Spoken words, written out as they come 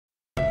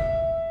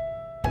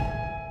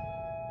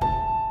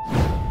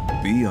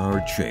Be Our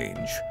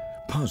Change.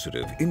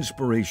 Positive,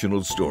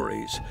 inspirational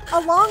stories.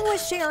 Along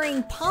with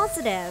sharing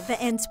positive,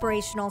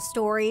 inspirational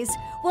stories,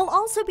 we'll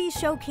also be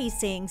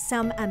showcasing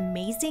some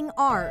amazing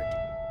art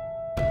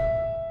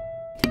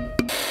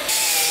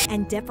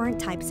and different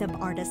types of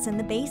artists in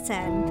the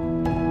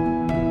Basin.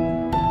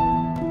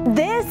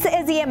 This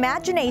is the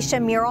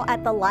Imagination Mural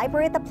at the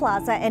Library at the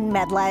Plaza in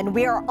Midland.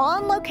 We are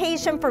on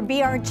location for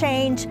Be Our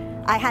Change.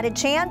 I had a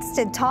chance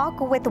to talk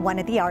with one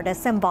of the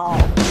artists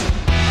involved.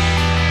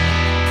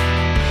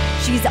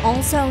 She's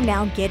also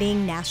now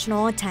getting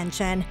national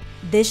attention.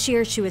 This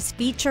year she was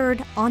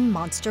featured on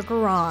Monster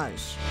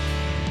Garage.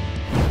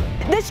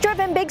 This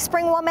driven Big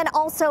Spring woman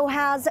also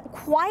has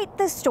quite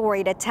the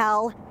story to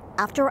tell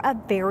after a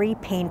very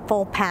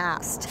painful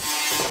past.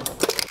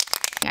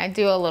 I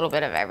do a little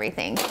bit of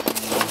everything.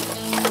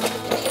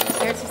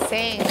 There's a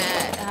saying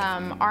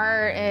that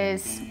art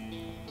is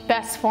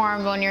best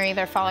formed when you're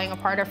either falling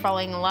apart or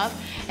falling in love.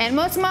 And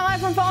most of my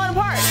life I'm falling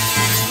apart.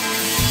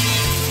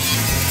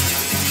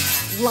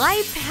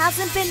 Life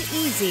hasn't been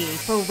easy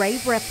for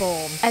Ray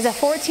Ripple. As a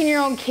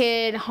 14-year-old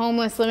kid,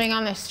 homeless, living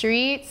on the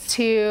streets,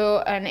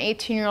 to an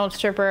 18-year-old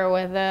stripper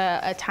with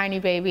a tiny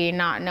baby,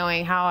 not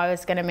knowing how I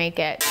was gonna make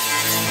it.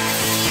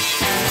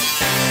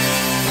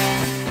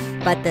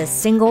 But the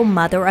single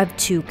mother of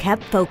two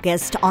kept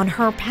focused on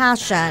her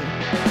passion.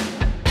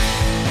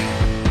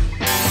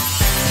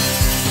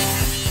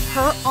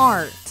 Her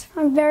art.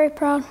 I'm very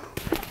proud.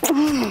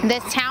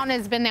 This town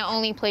has been the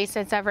only place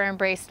that's ever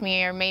embraced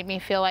me or made me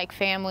feel like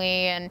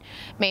family and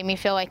made me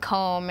feel like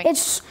home.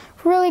 It's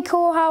really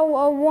cool how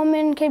a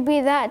woman could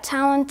be that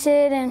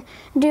talented and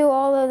do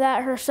all of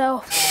that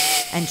herself.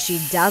 And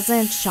she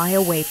doesn't shy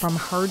away from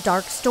her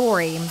dark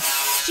story.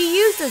 She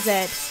uses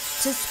it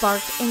to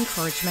spark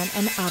encouragement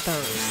in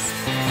others.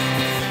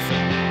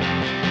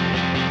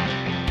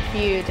 If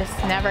you just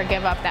never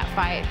give up that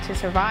fight to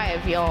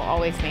survive, you'll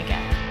always make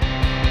it.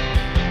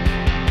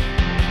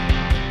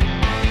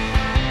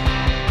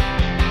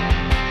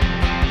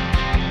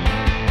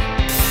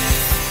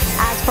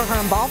 As for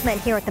her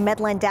involvement here at the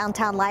Midland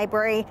Downtown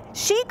Library,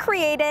 she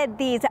created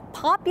these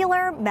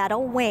popular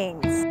metal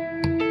wings.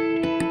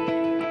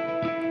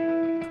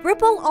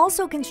 Ripple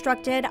also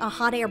constructed a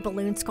hot air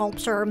balloon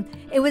sculpture.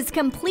 It was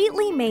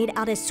completely made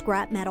out of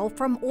scrap metal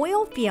from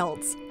oil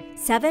fields.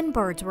 7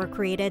 birds were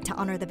created to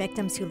honor the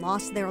victims who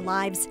lost their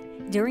lives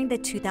during the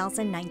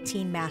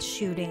 2019 mass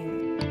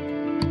shooting.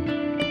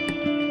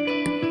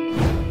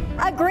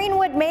 A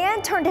Greenwood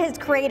man turned his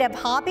creative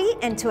hobby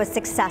into a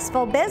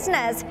successful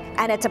business,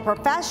 and it's a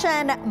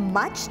profession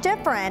much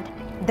different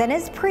than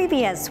his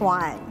previous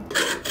one.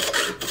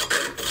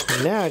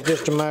 Now it's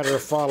just a matter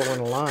of following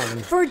a line.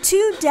 For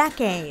 2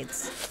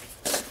 decades,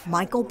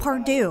 Michael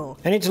Pardue,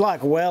 And it's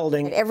like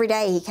welding. Every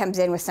day he comes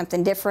in with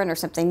something different or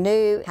something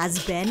new.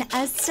 has been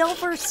a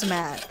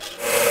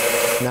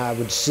silversmith. And I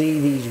would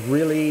see these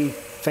really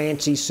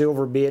fancy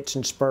silver bits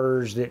and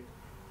spurs that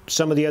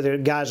some of the other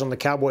guys on the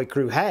cowboy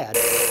crew had.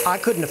 I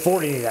couldn't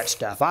afford any of that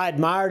stuff. I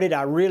admired it,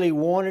 I really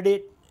wanted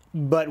it,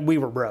 but we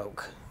were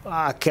broke.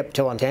 I kept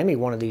telling Tammy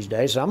one of these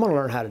days, I'm gonna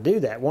learn how to do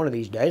that. One of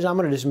these days, I'm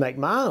gonna just make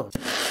my own.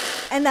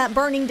 And that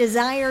burning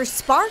desire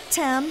sparked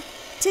him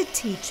to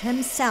teach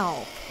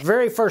himself.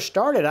 Very first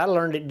started, I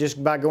learned it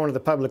just by going to the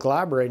public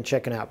library and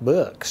checking out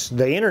books.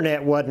 The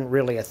internet wasn't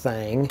really a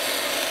thing.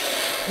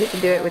 He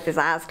could do it with his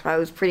eyes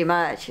closed pretty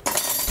much.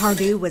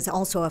 Pardue was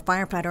also a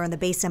firefighter in the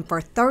Basin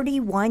for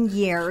 31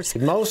 years.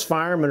 Most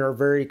firemen are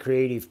very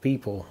creative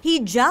people.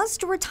 He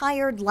just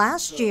retired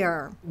last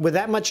year. With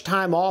that much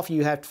time off,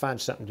 you have to find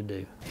something to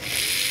do,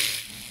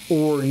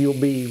 or you'll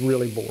be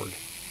really bored.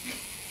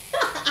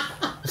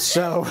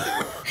 So,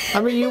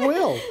 I mean, you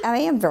will. I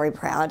am very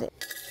proud.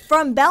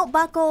 From belt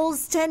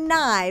buckles to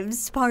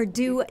knives,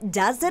 Pardue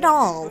does it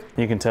all.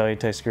 You can tell he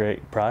takes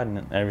great pride in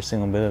it, every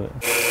single bit of it.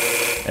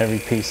 Every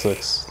piece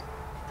looks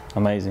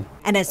amazing.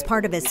 And as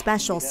part of his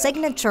special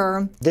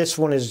signature, This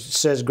one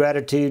says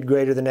gratitude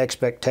greater than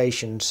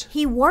expectations.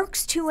 he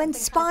works to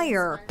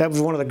inspire. That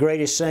was one of the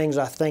greatest things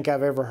I think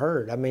I've ever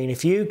heard. I mean,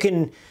 if you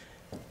can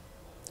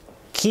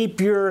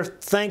keep your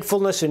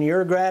thankfulness and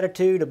your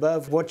gratitude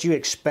above what you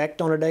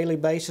expect on a daily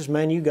basis,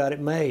 man, you got it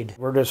made.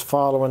 We're just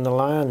following the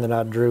line that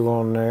I drew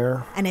on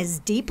there. And is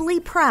deeply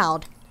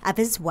proud of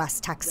his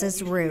West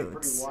Texas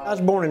roots. I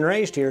was born and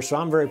raised here, so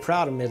I'm very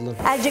proud of Midland.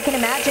 As you can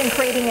imagine,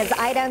 creating his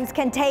items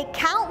can take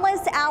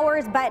countless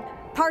hours, but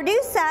Pardue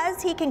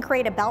says he can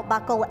create a belt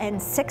buckle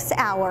in 6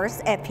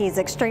 hours if he's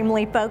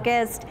extremely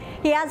focused.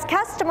 He has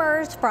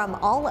customers from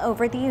all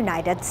over the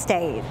United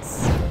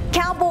States.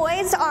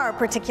 Cowboys are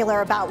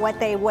particular about what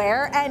they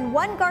wear, and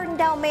one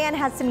Gardendale man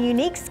has some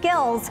unique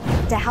skills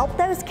to help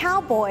those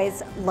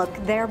cowboys look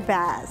their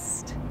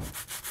best.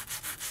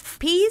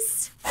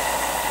 Piece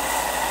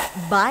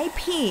by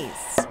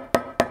piece,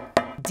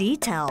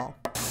 detail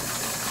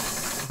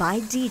by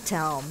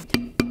detail.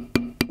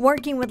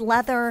 Working with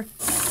leather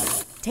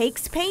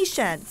takes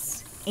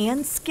patience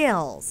and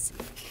skills.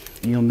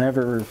 You'll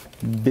never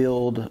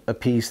build a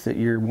piece that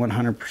you're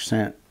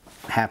 100%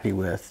 happy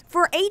with.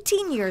 For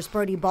 18 years,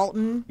 Brody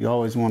Bolton You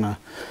always want to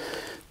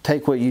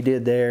take what you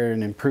did there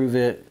and improve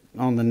it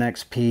on the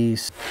next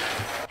piece.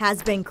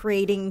 Has been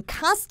creating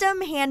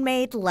custom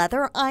handmade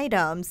leather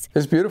items.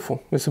 It's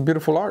beautiful. It's a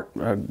beautiful art.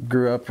 I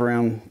grew up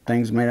around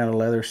things made out of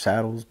leather,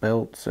 saddles,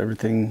 belts,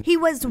 everything. He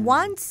was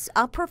once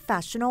a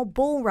professional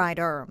bull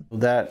rider.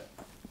 That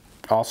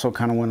also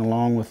kind of went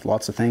along with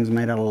lots of things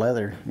made out of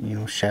leather, you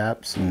know,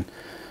 chaps and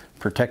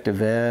protective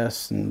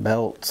vests and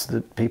belts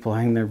that people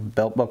hang their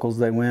belt buckles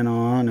they went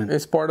on. And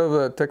it's part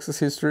of Texas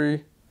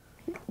history,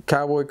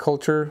 cowboy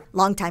culture.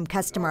 Longtime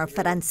customer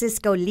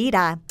Francisco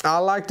Lira. I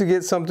like to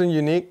get something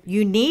unique.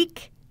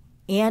 Unique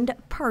and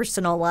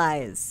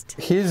personalized.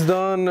 He's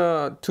done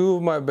 2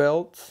 of my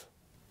belts,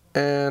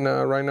 and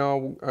right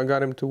now I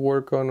got him to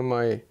work on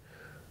my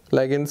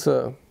leggings,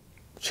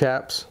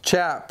 chaps.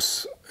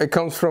 Chaps, it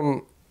comes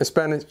from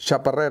Spanish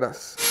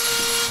chaparreras.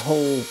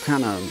 Whole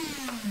kind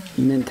of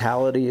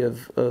mentality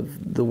of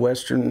the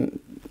Western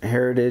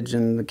heritage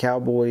and the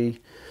cowboy,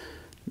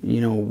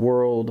 you know,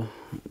 world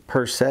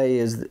per se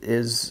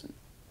is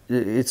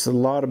it's a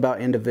lot about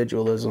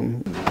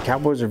individualism.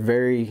 Cowboys are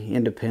very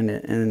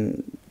independent,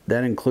 and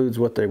that includes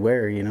what they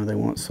wear. You know, they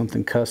want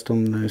something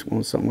custom, they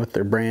want something with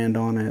their brand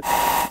on it.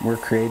 We're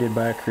created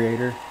by a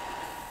creator.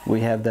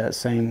 We have that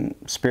same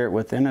spirit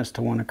within us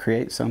to want to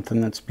create something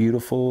that's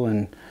beautiful.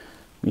 And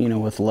you know,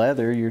 with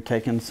leather, you're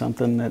taking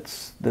something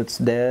that's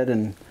dead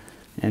and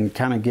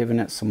kind of giving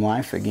it some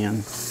life again.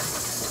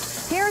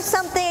 Here's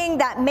something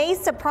that may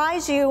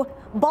surprise you.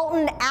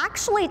 Bolton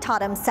actually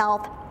taught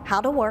himself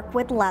how to work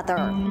with leather.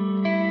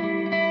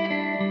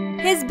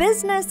 His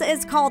business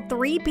is called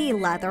 3B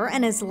Leather,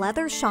 and his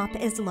leather shop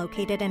is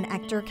located in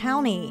Ector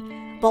County.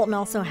 Bolton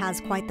also has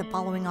quite the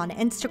following on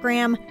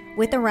Instagram,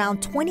 with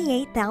around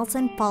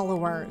 28,000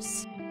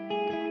 followers.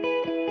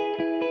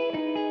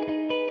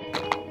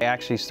 I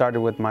actually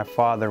started with my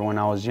father when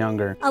I was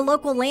younger. A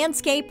local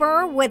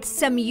landscaper with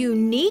some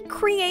unique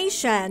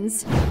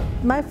creations.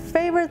 My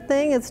favorite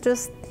thing is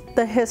just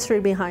the history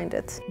behind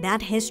it.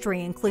 That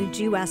history includes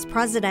U.S.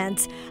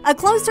 presidents, a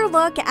closer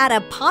look at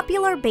a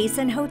popular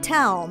Basin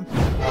hotel,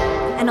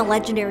 and a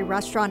legendary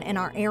restaurant in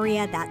our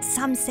area that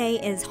some say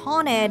is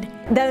haunted.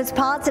 Those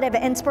positive,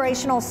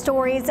 inspirational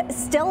stories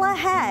still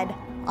ahead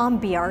on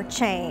BR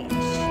Change.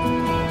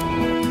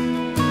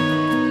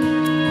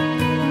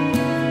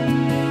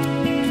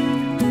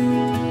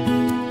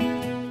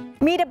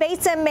 Meet a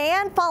Basin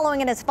man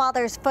following in his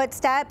father's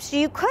footsteps.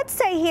 You could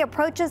say he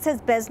approaches his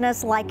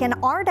business like an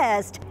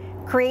artist,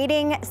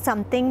 creating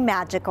something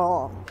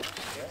magical.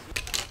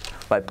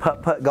 My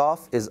putt-putt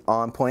golf is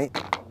on point.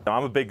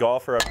 I'm a big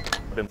golfer.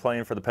 I've been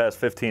playing for the past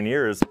 15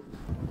 years.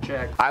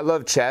 Check. I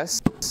love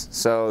chess,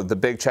 so the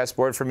big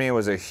chessboard for me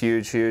was a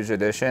huge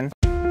addition.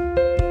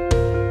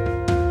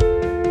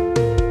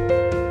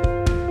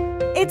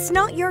 It's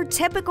not your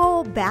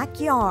typical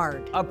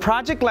backyard. A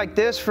project like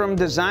this from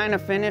design to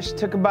finish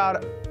took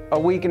about a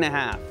week and a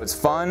half. It's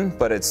fun,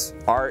 but it's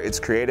art, it's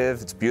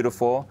creative, it's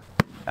beautiful.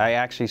 I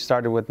actually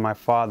started with my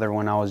father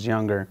when I was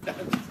younger.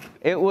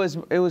 It was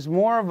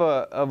more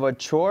of a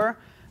chore,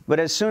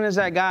 but as soon as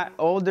I got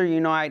older, you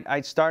know,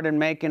 I started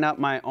making up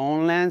my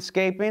own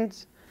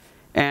landscapings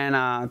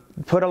and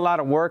put a lot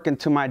of work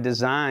into my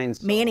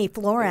designs. Manny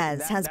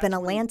Flores has been a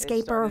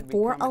landscaper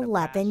for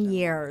 11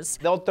 years.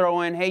 They'll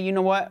throw in, hey, you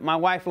know what, my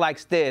wife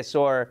likes this,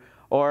 or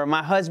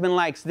my husband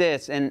likes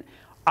this, and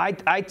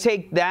I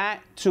take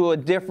that to a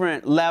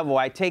different level.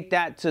 I take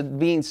that to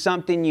being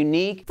something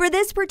unique. For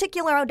this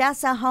particular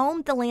Odessa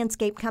home, the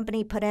landscape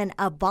company put in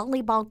a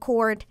volleyball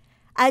court,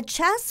 a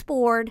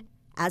chessboard,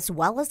 as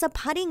well as a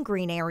putting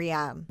green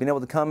area. Being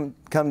able to come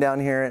down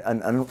here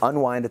and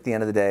unwind at the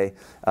end of the day,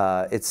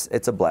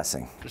 it's a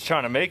blessing. Just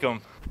trying to make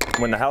them.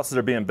 When the houses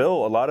are being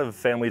built, a lot of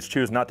families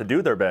choose not to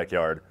do their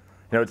backyard.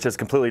 You know, it's just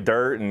completely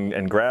dirt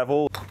and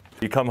gravel.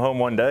 You come home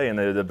one day and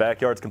the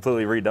backyard's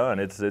completely redone.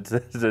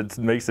 It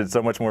makes it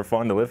so much more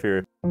fun to live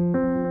here.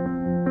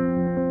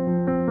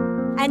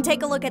 And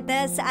take a look at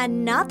this,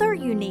 another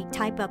unique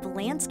type of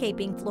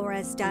landscaping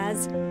Flores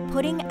does,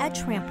 putting a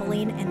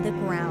trampoline in the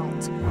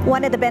ground.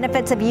 One of the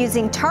benefits of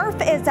using turf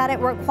is that it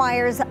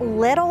requires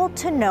little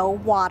to no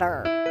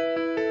water.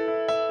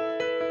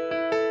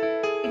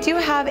 We do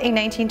have a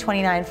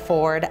 1929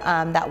 Ford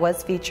that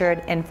was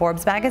featured in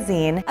Forbes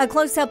magazine. A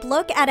close-up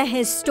look at a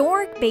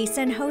historic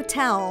Basin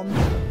hotel.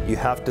 You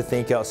have to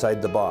think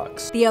outside the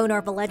box. The owner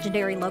of a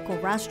legendary local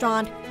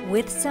restaurant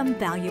with some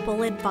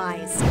valuable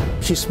advice.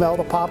 She smelled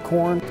the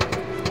popcorn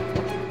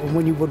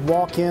when you would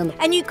walk in.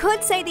 And you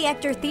could say the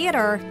Ector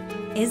Theater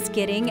is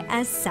getting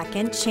a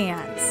second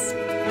chance.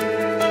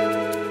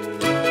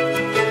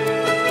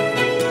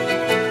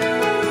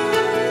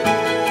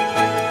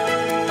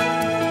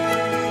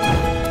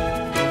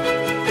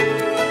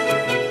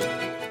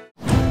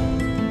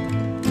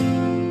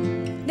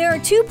 There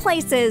are two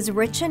places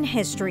rich in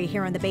history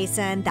here in the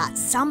Basin that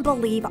some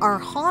believe are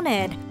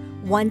haunted.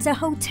 One's a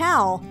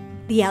hotel,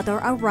 the other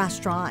a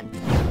restaurant.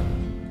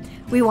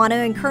 We want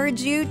to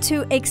encourage you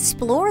to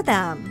explore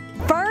them.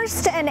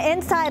 First, an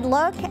inside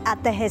look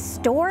at the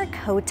historic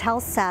Hotel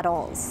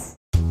Settles.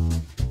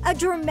 A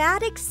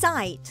dramatic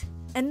sight,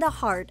 in the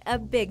heart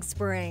of Big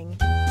Spring.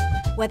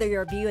 Whether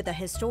your view of the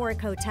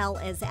historic hotel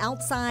is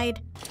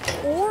outside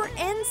or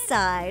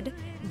inside,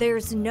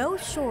 there's no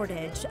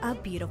shortage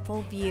of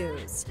beautiful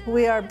views.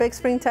 We are Big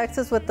Spring,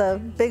 Texas with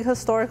a big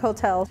historic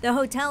hotel. The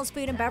hotel's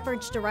food and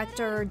beverage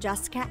director,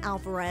 Jessica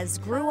Alvarez,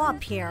 grew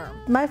up here.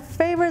 My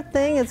favorite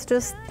thing is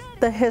just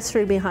the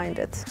history behind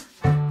it.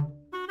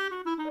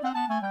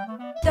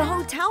 The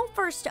hotel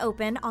first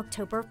opened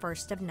October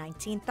 1st of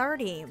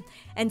 1930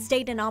 and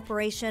stayed in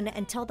operation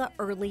until the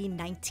early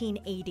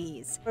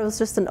 1980s. It was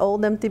just an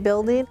old empty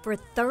building. For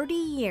 30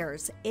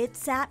 years, it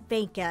sat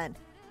vacant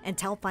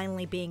until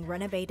finally being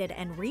renovated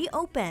and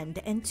reopened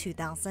in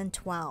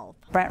 2012.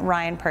 Brent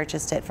Ryan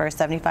purchased it for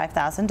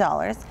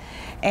 $75,000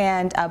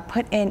 and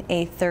put in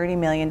a $30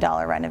 million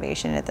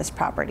renovation at this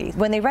property.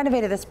 When they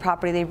renovated this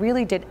property, they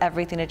really did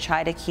everything to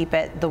try to keep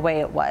it the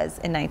way it was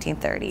in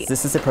 1930.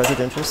 This is a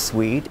presidential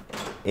suite.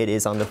 It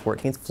is on the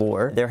 14th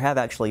floor. There have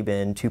actually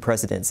been 2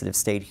 presidents that have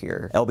stayed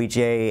here,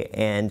 LBJ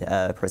and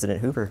President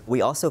Hoover.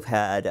 We also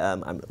have had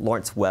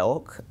Lawrence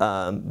Welk,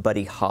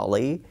 Buddy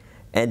Holly,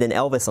 and then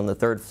Elvis on the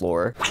 3rd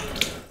floor.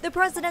 The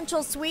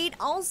presidential suite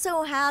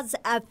also has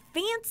a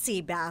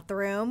fancy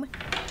bathroom.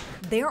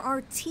 There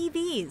are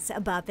TVs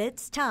above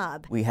its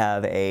tub. We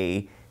have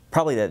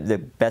probably the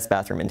best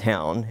bathroom in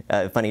town.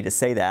 Funny to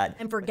say that.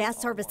 And for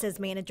guest services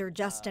manager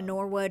Justin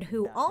Norwood,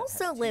 who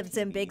also lives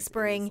in Big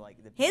Spring,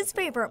 his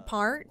favorite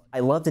part?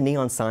 I love the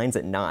neon signs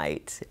at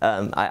night.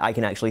 I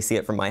can actually see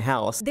it from my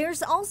house.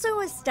 There's also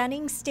a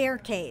stunning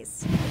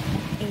staircase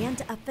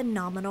and a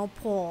phenomenal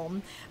pool.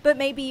 But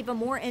maybe even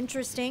more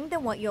interesting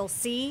than what you'll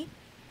see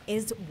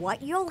is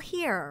what you'll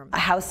hear. A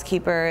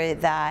housekeeper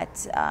that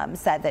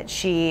said that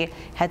she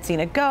had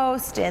seen a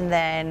ghost and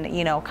then,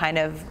 you know, kind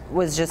of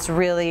was just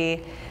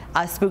really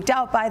spooked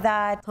out by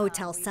that.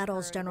 Hotel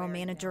Settles general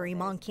manager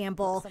Iman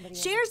Campbell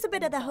shares a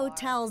bit of the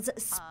hotel's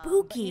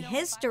spooky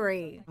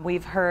history.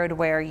 We've heard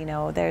where, you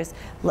know, there's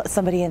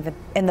somebody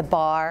in the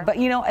bar. But,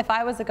 you know, if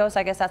I was a ghost,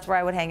 I guess that's where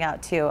I would hang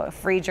out too.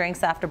 Free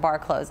drinks after bar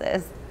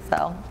closes.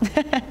 So.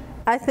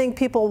 I think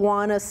people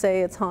want to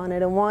say it's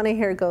haunted and want to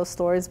hear ghost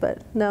stories,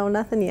 but no,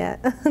 nothing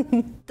yet.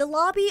 The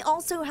lobby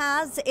also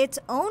has its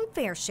own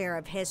fair share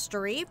of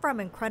history, from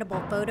incredible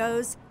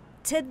photos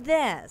to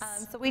this.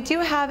 So we do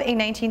have a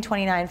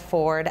 1929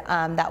 Ford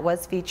that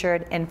was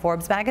featured in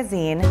Forbes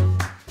magazine.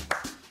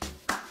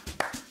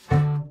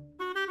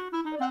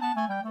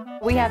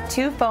 We have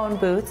 2 phone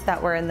booths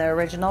that were in the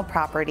original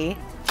property.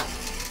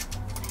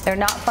 They're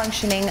not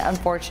functioning,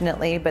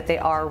 unfortunately, but they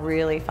are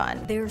really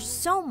fun. There's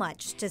so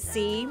much to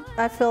see.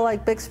 I feel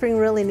like Big Spring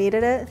really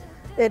needed it.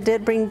 It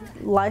did bring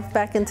life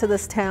back into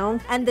this town.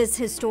 And this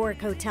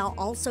historic hotel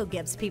also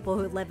gives people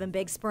who live in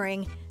Big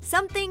Spring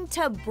something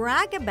to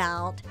brag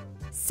about,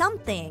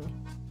 something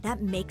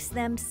that makes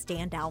them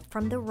stand out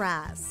from the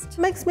rest. It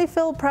makes me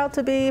feel proud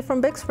to be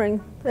from Big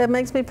Spring. It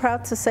makes me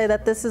proud to say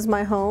that this is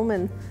my home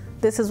and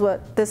this is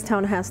what this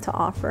town has to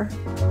offer.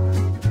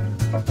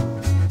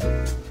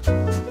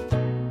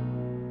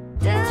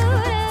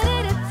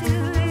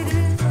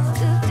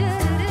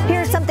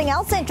 Something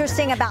else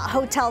interesting about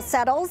Hotel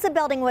Settles, the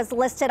building was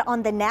listed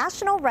on the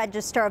National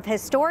Register of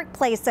Historic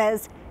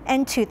Places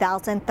in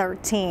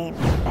 2013.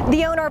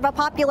 The owner of a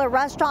popular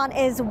restaurant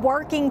is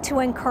working to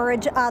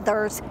encourage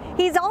others.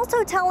 He's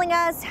also telling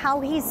us how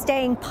he's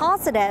staying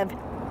positive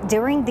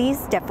during these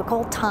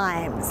difficult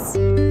times.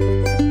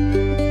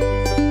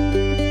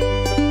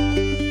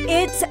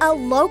 It's a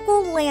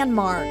local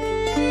landmark.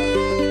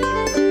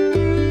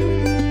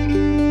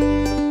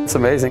 It's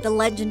amazing. The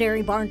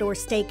legendary Barn Door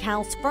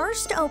Steakhouse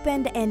first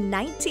opened in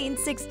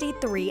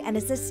 1963 and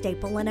is a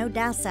staple in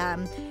Odessa.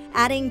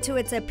 Adding to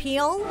its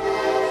appeal,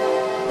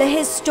 the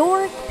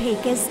historic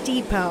Pecos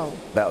Depot.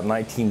 About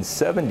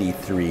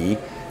 1973,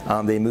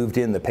 they moved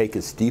in the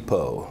Pecos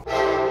Depot,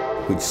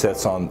 which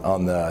sits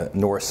on the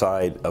north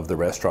side of the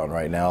restaurant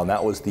right now, and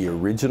that was the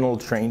original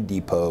train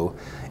depot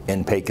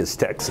in Pecos,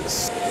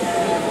 Texas.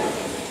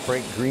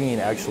 Frank Green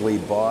actually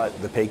bought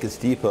the Pecos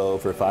Depot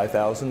for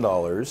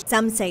 $5,000.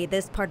 Some say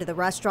this part of the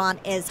restaurant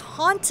is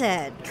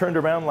haunted. Turned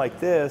around like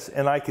this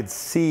and I could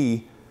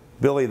see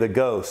Billy the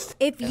Ghost.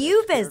 If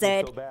you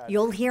visit,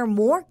 you'll hear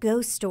more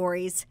ghost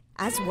stories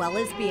as well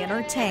as be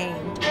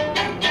entertained.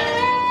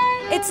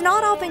 It's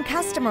not often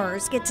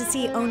customers get to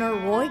see owner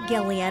Roy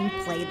Gillian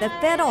play the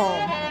fiddle.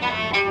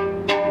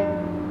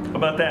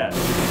 How about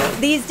that?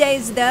 These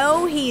days,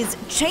 though, he's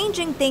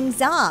changing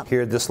things up.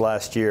 Here this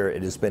last year,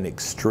 it has been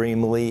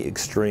extremely,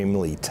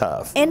 extremely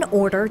tough. In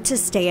order to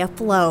stay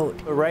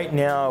afloat. Right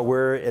now,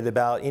 we're at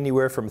about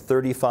anywhere from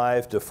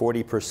 35 to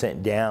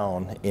 40%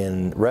 down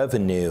in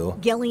revenue.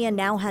 Gillian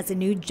now has a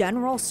new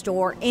general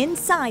store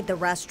inside the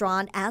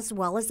restaurant as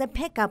well as a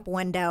pickup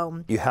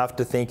window. You have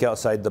to think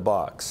outside the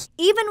box.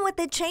 Even with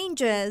the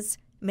changes,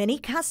 many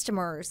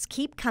customers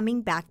keep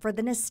coming back for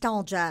the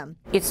nostalgia.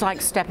 It's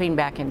like stepping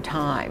back in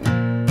time.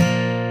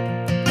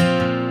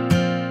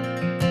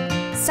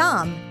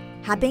 Some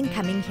have been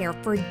coming here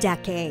for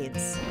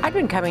decades. I've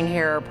been coming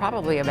here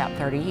probably about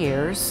 30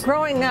 years.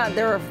 Growing up,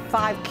 there were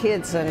 5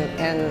 kids and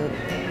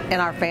in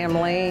our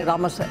family.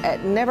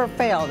 It never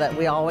failed that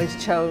we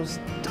always chose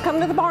to come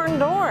to the barn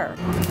door.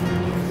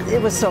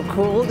 It was so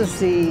cool to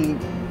see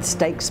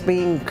steaks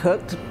being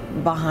cooked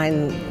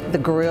behind the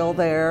grill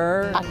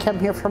there. I come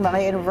here for my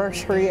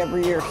anniversary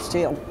every year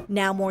still.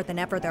 Now more than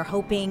ever, they're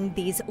hoping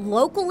these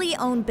locally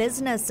owned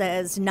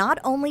businesses not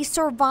only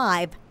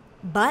survive,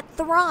 but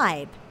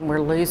thrive.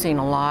 We're losing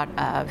a lot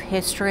of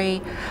history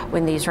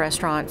when these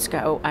restaurants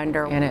go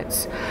under, and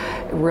it's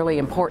really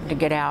important to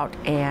get out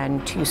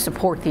and to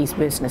support these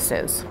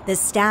businesses. The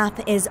staff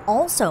is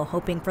also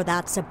hoping for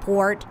that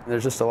support.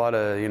 There's just a lot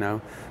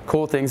of,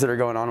 cool things that are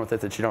going on with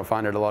it that you don't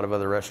find at a lot of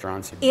other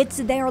restaurants. It's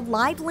their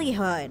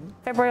livelihood.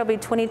 February will be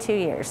 22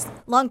 years.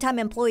 Longtime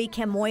employee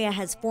Kim Moya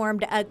has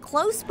formed a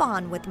close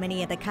bond with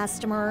many of the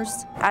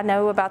customers. I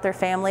know about their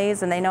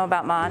families and they know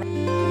about mine.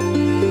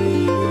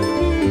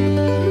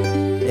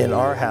 In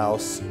our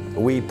house,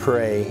 we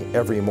pray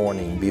every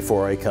morning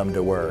before I come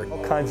to work.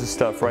 All kinds of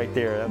stuff right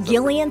there.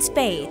 Gillian's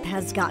faith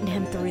has gotten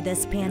him through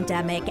this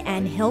pandemic,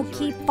 and he'll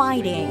keep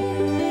fighting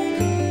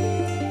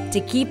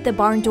to keep the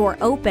barn door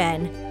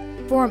open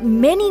for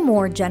many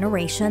more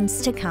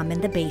generations to come in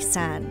the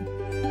Basin.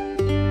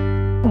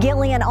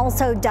 Gillian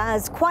also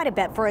does quite a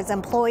bit for his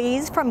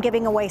employees, from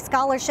giving away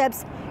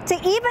scholarships to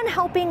even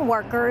helping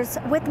workers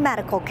with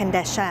medical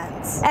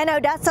conditions. And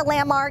Odessa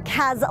Landmark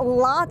has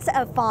lots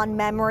of fond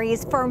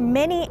memories for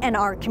many in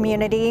our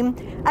community.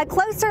 A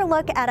closer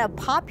look at a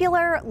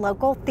popular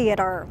local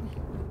theater.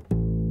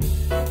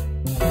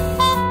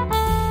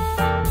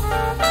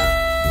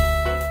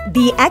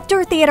 The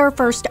Ector Theater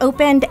first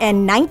opened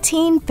in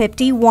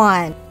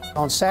 1951.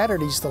 On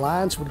Saturdays, the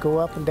lines would go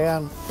up and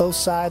down both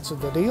sides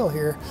of the deal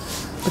here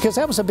because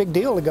that was a big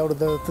deal to go to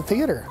the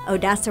theater.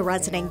 Odessa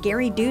resident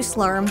Gary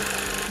Dusler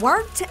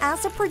worked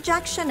as a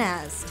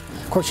projectionist.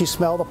 Of course, you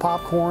smell the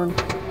popcorn.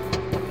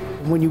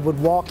 When you would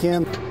walk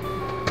in,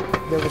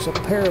 there was a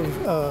pair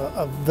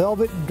of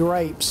velvet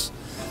drapes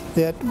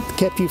that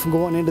kept you from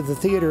going into the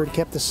theater. It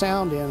kept the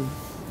sound in,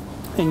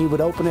 and you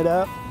would open it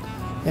up,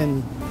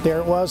 and there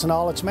it was in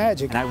all its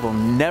magic. And I will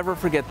never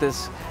forget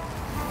this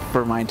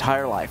for my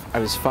entire life. I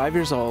was 5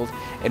 years old,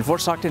 and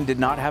Fort Stockton did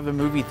not have a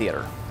movie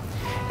theater.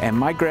 And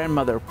my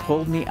grandmother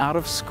pulled me out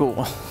of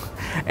school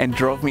and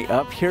drove me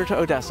up here to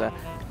Odessa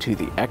to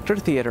the Ector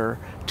Theater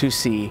to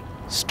see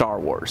Star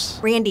Wars.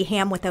 Randy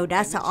Ham with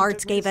Odessa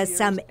Arts gave us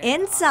some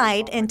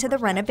insight into the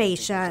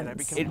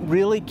renovations. It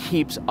really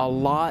keeps a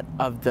lot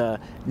of the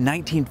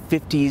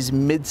 1950s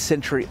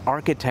mid-century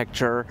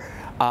architecture,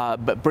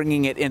 but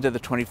bringing it into the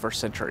 21st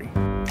century.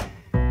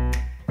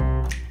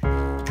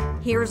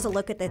 Here's a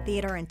look at the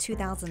theater in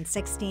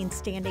 2016,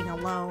 standing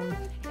alone.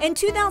 In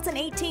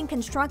 2018,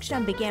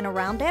 construction began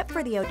around it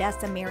for the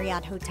Odessa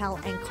Marriott Hotel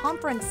and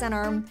Conference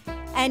Center.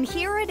 And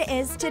here it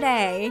is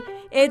today.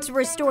 It's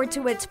restored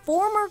to its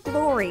former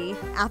glory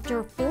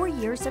after 4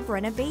 years of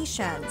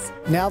renovations.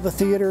 Now the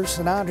theaters,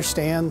 and I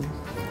understand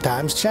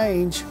times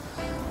change,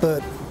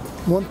 but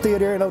one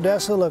theater in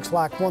Odessa looks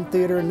like one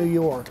theater in New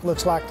York,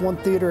 looks like one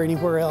theater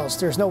anywhere else.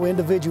 There's no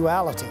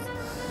individuality,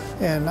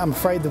 and I'm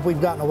afraid that we've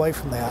gotten away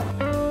from that.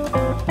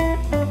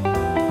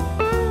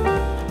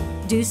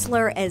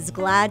 Dusler is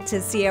glad to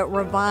see it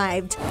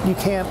revived. You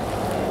can't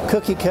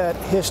cookie cut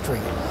history.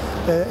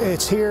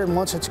 It's here, and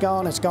once it's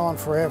gone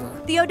forever.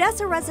 The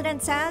Odessa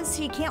resident says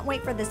he can't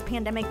wait for this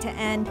pandemic to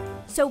end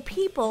so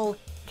people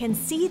can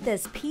see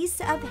this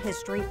piece of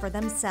history for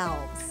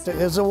themselves.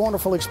 It's a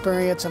wonderful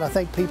experience, and I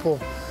think people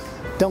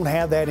don't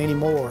have that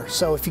anymore.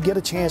 So if you get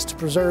a chance to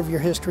preserve your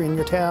history in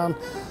your town,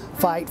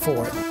 fight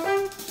for it.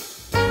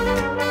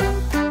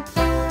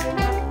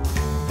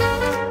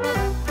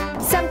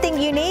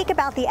 Something unique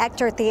about the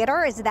Ector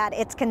Theater is that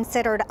it's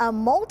considered a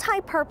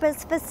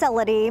multi-purpose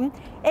facility.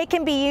 It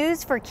can be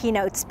used for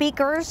keynote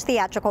speakers,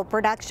 theatrical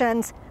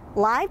productions,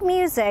 live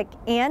music,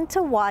 and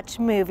to watch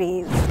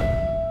movies.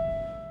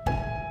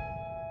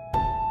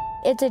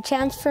 It's a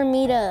chance for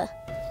me to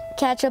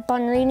catch up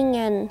on reading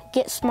and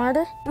get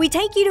smarter. We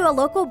take you to a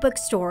local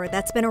bookstore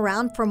that's been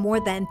around for more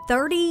than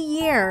 30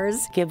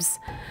 years. Gives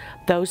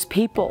those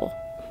people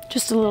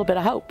just a little bit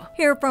of hope.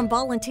 Hear from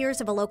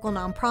volunteers of a local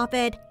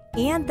nonprofit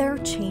and their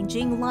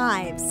changing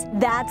lives.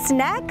 That's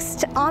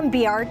next on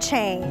BR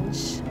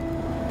Change.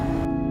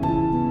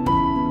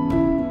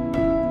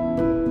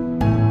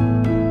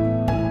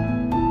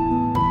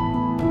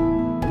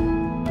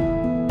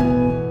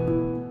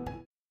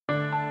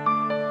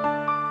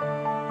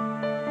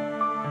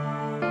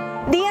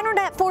 The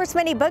internet forced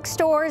many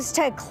bookstores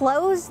to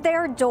close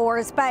their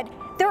doors, but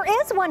there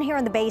is one here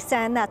in the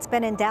Basin that's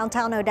been in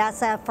downtown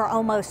Odessa for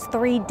almost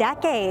 3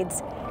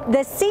 decades.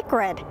 The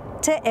secret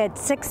to its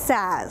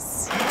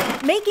success.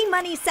 Making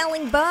money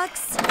selling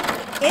books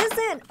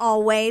isn't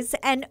always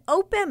an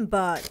open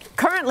book.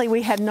 Currently,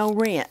 we had no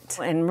rent.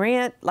 And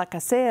rent, like I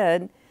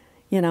said,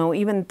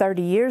 even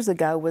 30 years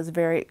ago was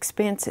very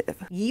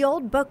expensive. Ye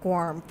Olde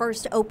Bookworm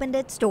first opened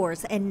its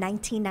doors in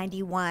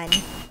 1991.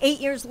 8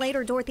 years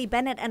later, Dorothy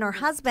Bennett and her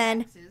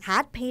husband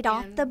had paid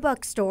off the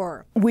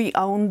bookstore. We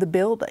own the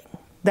building.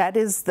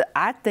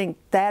 I think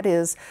that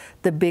is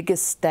the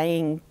biggest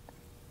staying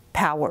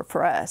power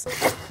for us.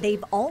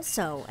 They've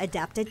also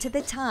adapted to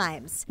the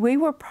times. We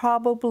were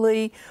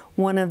probably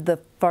one of the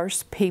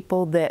first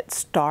people that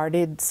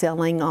started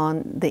selling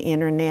on the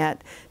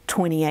internet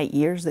 28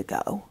 years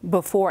ago,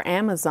 before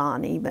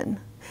Amazon even.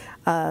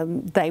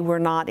 They were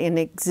not in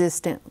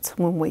existence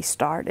when we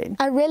started.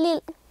 I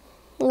really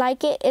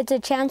like it. It's a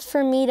chance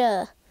for me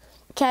to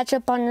catch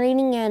up on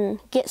reading and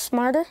get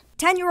smarter.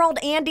 10-year-old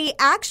Andy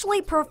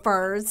actually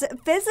prefers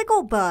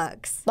physical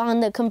books. On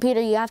the computer,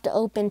 you have to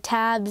open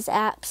tabs,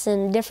 apps,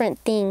 and different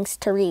things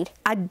to read.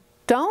 I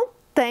don't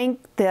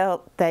think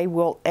that they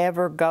will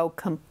ever go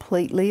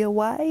completely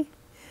away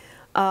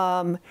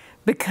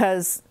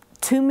because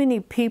too many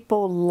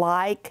people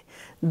like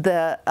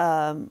the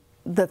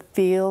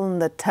feel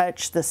and the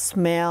touch, the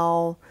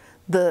smell,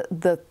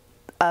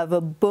 of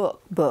a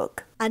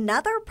book.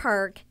 Another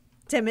perk,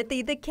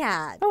 Timothy the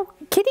cat. Oh,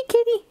 kitty.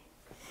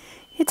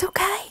 It's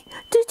okay.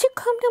 Did you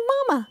come to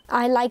Mama?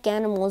 I like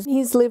animals.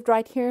 He's lived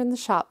right here in the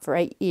shop for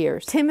 8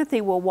 years. Timothy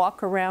will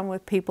walk around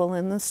with people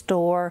in the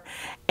store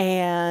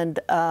and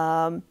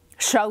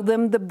show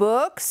them the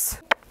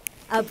books.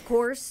 Of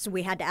course,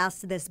 we had to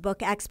ask this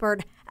book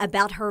expert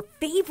about her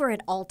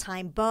favorite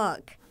all-time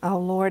book. Oh,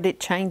 Lord, it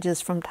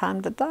changes from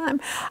time to time.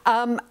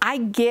 I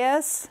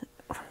guess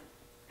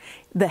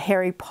the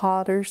Harry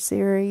Potter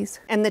series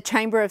and the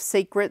Chamber of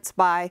Secrets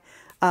by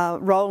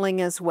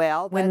Rowling as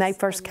well. When they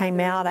first came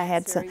out, I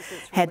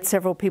had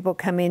several people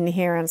come in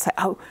here and say,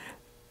 oh,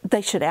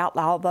 they should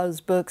outlaw those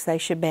books, they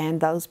should ban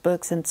those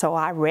books. And so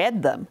I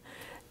read them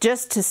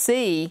just to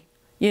see,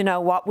 you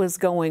know, what was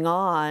going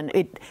on.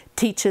 It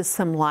teaches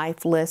some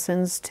life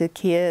lessons to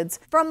kids.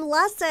 From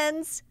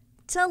lessons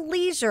to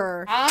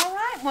leisure. All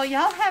right, well,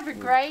 y'all have a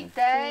great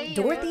day.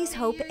 Dorothy's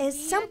hope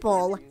is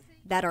simple,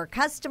 that our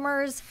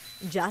customers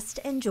just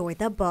enjoy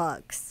the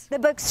books. The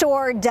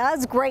bookstore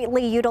does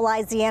greatly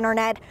utilize the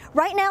internet.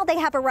 Right now, they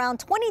have around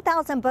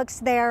 20,000 books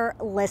there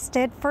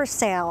listed for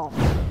sale.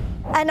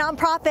 A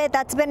nonprofit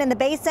that's been in the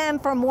Basin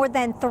for more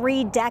than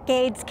 3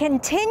 decades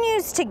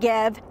continues to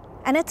give,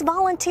 and its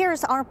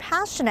volunteers are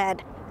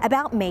passionate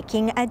about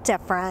making a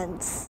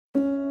difference.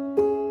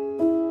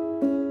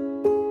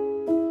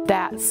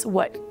 That's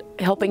what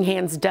Helping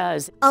Hands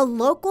does. A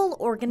local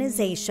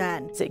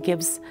organization. It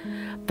gives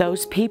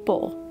those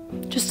people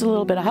just a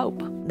little bit of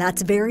hope.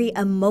 That's very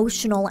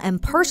emotional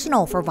and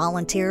personal for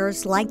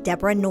volunteers like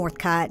Deborah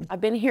Northcutt.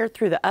 I've been here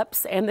through the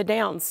ups and the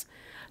downs,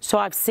 so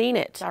I've seen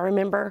it. I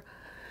remember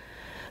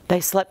they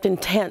slept in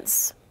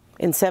tents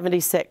in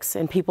 '76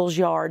 in people's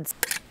yards.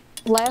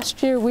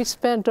 Last year we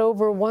spent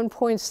over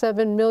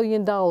 $1.7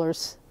 million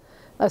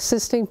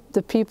assisting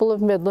the people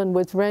of Midland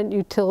with rent,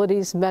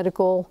 utilities,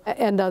 medical,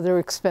 and other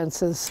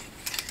expenses.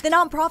 The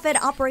nonprofit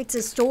operates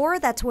a store.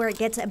 That's where it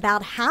gets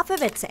about half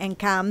of its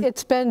income.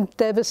 It's been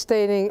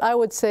devastating. I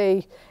would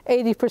say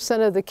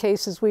 80% of the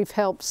cases we've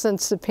helped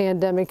since the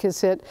pandemic has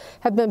hit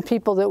have been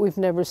people that we've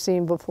never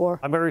seen before.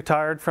 I'm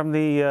retired from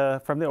the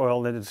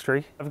oil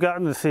industry. I've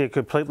gotten to see a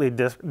completely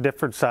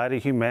different side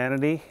of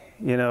humanity.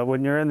 You know,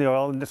 when you're in the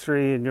oil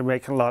industry and you're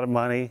making a lot of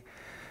money,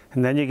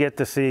 and then you get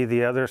to see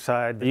the other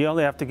side, you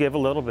only have to give a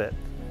little bit.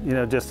 You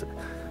know, just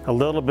a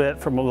little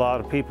bit from a lot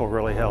of people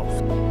really helps.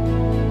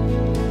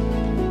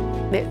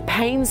 It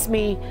pains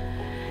me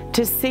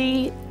to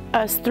see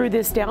us through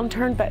this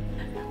downturn, but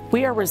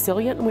we are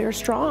resilient and we are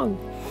strong.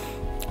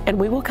 And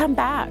we will come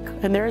back,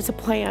 and there is a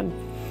plan,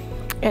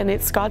 and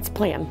it's God's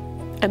plan.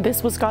 And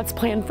this was God's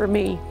plan for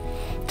me,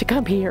 to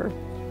come here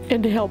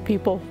and to help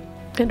people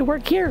and to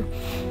work here.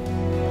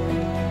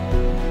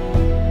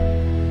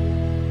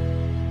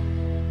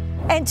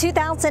 In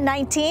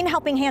 2019,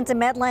 Helping Hands in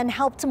Midland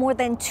helped more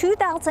than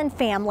 2,000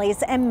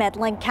 families in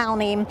Midland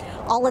County.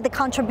 All of the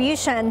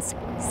contributions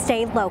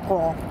stayed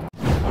local.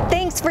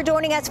 Thanks for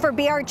joining us for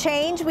Be Our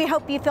Change. We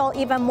hope you feel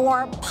even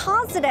more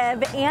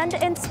positive and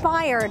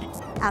inspired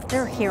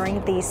after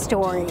hearing these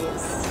stories.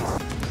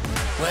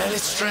 Well,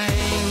 it's strange,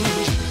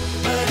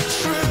 but